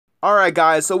Alright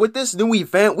guys, so with this new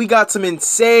event, we got some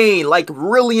insane, like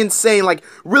really insane, like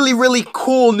really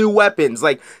cool new weapons.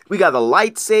 Like, we got a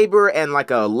lightsaber and like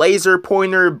a laser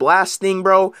pointer blasting,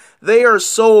 bro. They are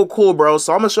so cool, bro.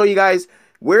 So I'm gonna show you guys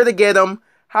where to get them,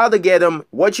 how to get them,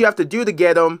 what you have to do to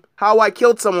get them, how I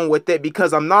killed someone with it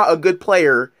because I'm not a good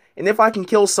player. And if I can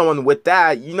kill someone with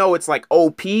that, you know it's like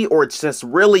OP or it's just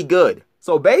really good.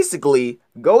 So basically,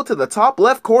 go to the top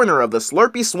left corner of the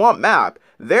Slurpy Swamp map.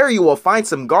 There you will find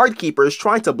some guard keepers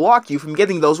trying to block you from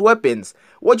getting those weapons.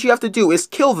 What you have to do is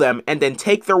kill them and then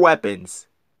take their weapons.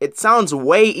 It sounds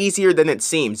way easier than it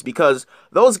seems because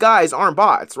those guys aren't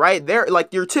bots, right? They're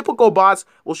like your typical bots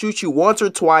will shoot you once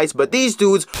or twice, but these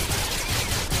dudes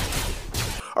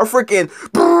are freaking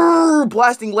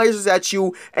blasting lasers at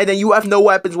you, and then you have no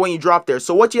weapons when you drop there.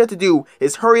 So what you have to do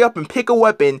is hurry up and pick a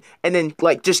weapon and then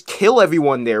like just kill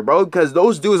everyone there, bro, because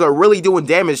those dudes are really doing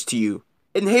damage to you.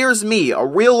 And here's me, a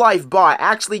real life bot,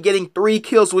 actually getting 3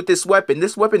 kills with this weapon.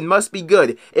 This weapon must be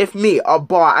good. If me, a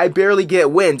bot, I barely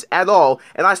get wins at all,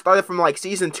 and I started from like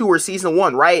season 2 or season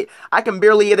 1, right? I can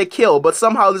barely get a kill, but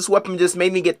somehow this weapon just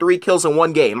made me get 3 kills in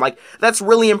one game. Like, that's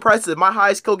really impressive. My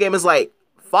highest kill game is like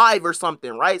 5 or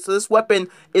something, right? So this weapon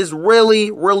is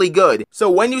really good. So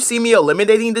when you see me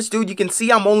eliminating this dude, you can see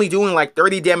I'm only doing like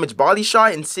 30 damage body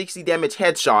shot and 60 damage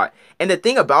headshot. And the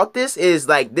thing about this is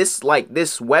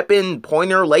this weapon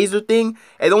pointer laser thing,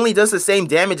 it only does the same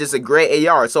damage as a gray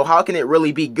AR. So how can it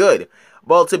really be good?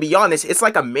 Well, to be honest, it's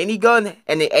like a minigun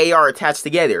and an AR attached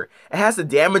together. It has the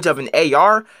damage of an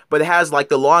AR, but it has like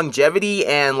the longevity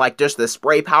and like just the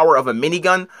spray power of a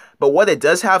minigun. But what it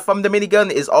does have from the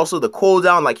minigun is also the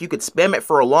cooldown. Like, you could spam it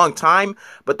for a long time,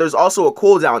 but there's also a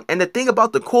cooldown. And the thing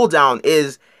about the cooldown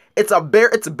is it's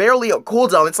barely a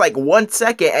cooldown. It's like 1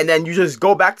 second and then you just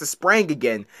go back to spraying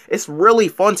again. It's really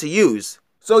fun to use.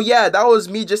 So yeah, that was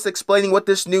me just explaining what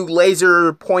this new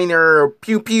laser pointer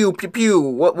pew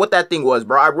what that thing was,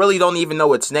 bro. I really don't even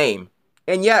know its name.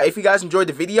 And yeah, if you guys enjoyed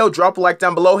the video, drop a like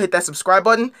down below, hit that subscribe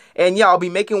button. And yeah, I'll be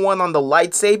making one on the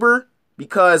lightsaber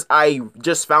because I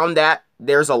just found that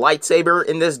there's a lightsaber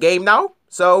in this game now.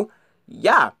 So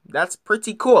yeah, that's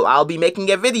pretty cool. I'll be making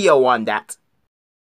a video on that.